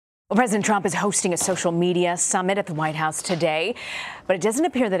Well, President Trump is hosting a social media summit at the White House today, but it doesn't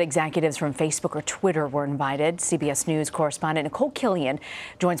appear that executives from Facebook or Twitter were invited. CBS News correspondent Nicole Killian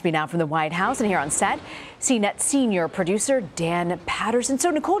joins me now from the White House, and here on set, CNET senior producer Dan Patterson. So,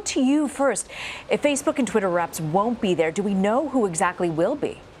 Nicole, to you first. If Facebook and Twitter reps won't be there, do we know who exactly will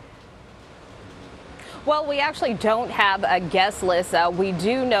be? Well, we actually don't have a guest list. We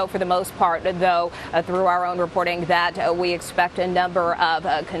do know for the most part, though, through our own reporting that we expect a number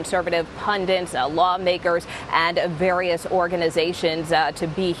of conservative pundits, lawmakers, and various organizations to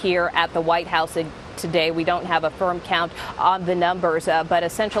be here at the White House today. We don't have a firm count on the numbers, but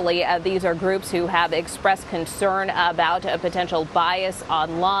essentially these are groups who have expressed concern about a potential bias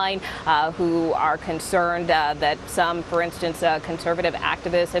online, who are concerned that some, for instance, conservative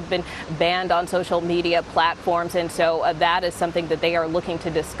activists have been banned on social media platforms. And so that is something that they are looking to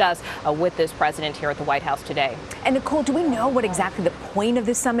discuss with this president here at the White House today. And Nicole, do we know what exactly the point of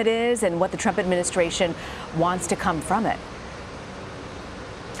this summit is and what the Trump administration wants to come from it?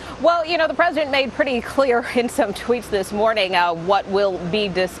 Well, you know, the president made pretty clear in some tweets this morning what will be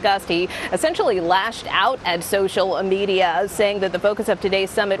discussed. He essentially lashed out at social media, saying that the focus of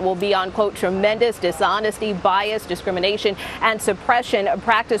today's summit will be on, quote, tremendous dishonesty, bias, discrimination, and suppression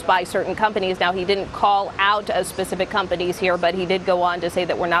practiced by certain companies. Now, he didn't call out specific companies here, but he did go on to say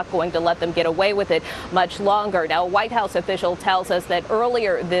that we're not going to let them get away with it much longer. Now, a White House official tells us that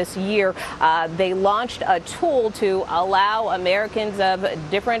earlier this year, they launched a tool to allow Americans of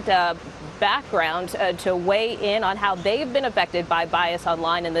different backgrounds to weigh in on how they've been affected by bias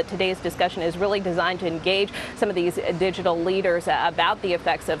online, and that today's discussion is really designed to engage some of these digital leaders about the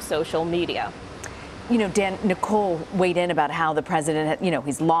effects of social media. You know, Dan, Nicole weighed in about how the president,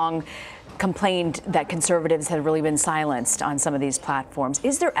 he's long complained that conservatives had really been silenced on some of these platforms.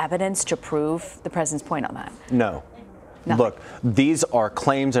 Is there evidence to prove the president's point on that? No. Nothing. Look, these are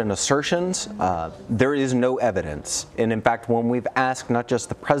claims and assertions. There is no evidence. And in fact, when we've asked not just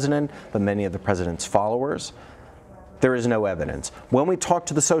the president, but many of the president's followers, there is no evidence. When we talk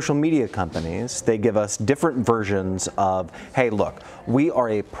to the social media companies, they give us different versions of, hey, look, we are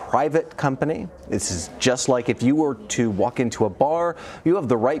a private company. This is just like if you were to walk into a bar, you have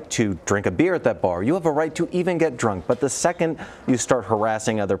the right to drink a beer at that bar. You have a right to even get drunk. But the second you start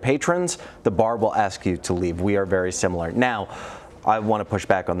harassing other patrons, the bar will ask you to leave. We are very similar. Now, I want to push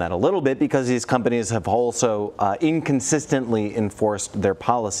back on that a little bit because these companies have also inconsistently enforced their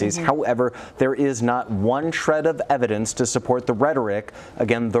policies. However, there is not one shred of evidence to support the rhetoric,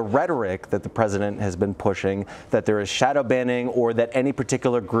 again, the rhetoric that the president has been pushing, that there is shadow banning or that any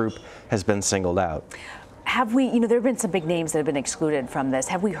particular group has been singled out. Have we, there have been some big names that have been excluded from this.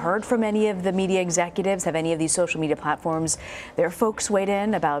 Have we heard from any of the media executives? Have any of these social media platforms, their folks weighed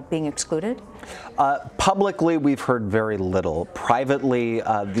in about being excluded? Publicly, we've heard very little. Privately,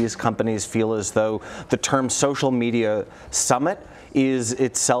 these companies feel as though the term social media summit is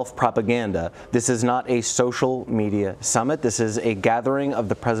itself propaganda. This is not a social media summit. This is a gathering of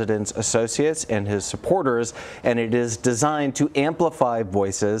the president's associates and his supporters, and it is designed to amplify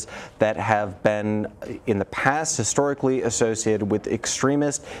voices that have been in the past historically associated with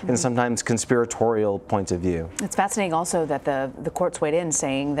extremist and sometimes conspiratorial points of view. It's fascinating also that the courts weighed in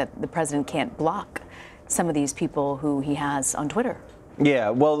saying that the president can't block some of these people who he has on Twitter. Yeah,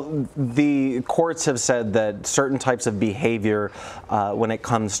 well, the courts have said that certain types of behavior when it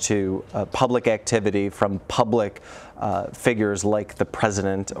comes to public activity from public figures like the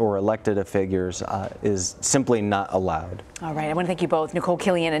president or elected figures is simply not allowed. All right, I want to thank you both, Nicole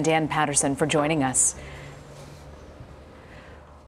Killian and Dan Patterson, for joining us.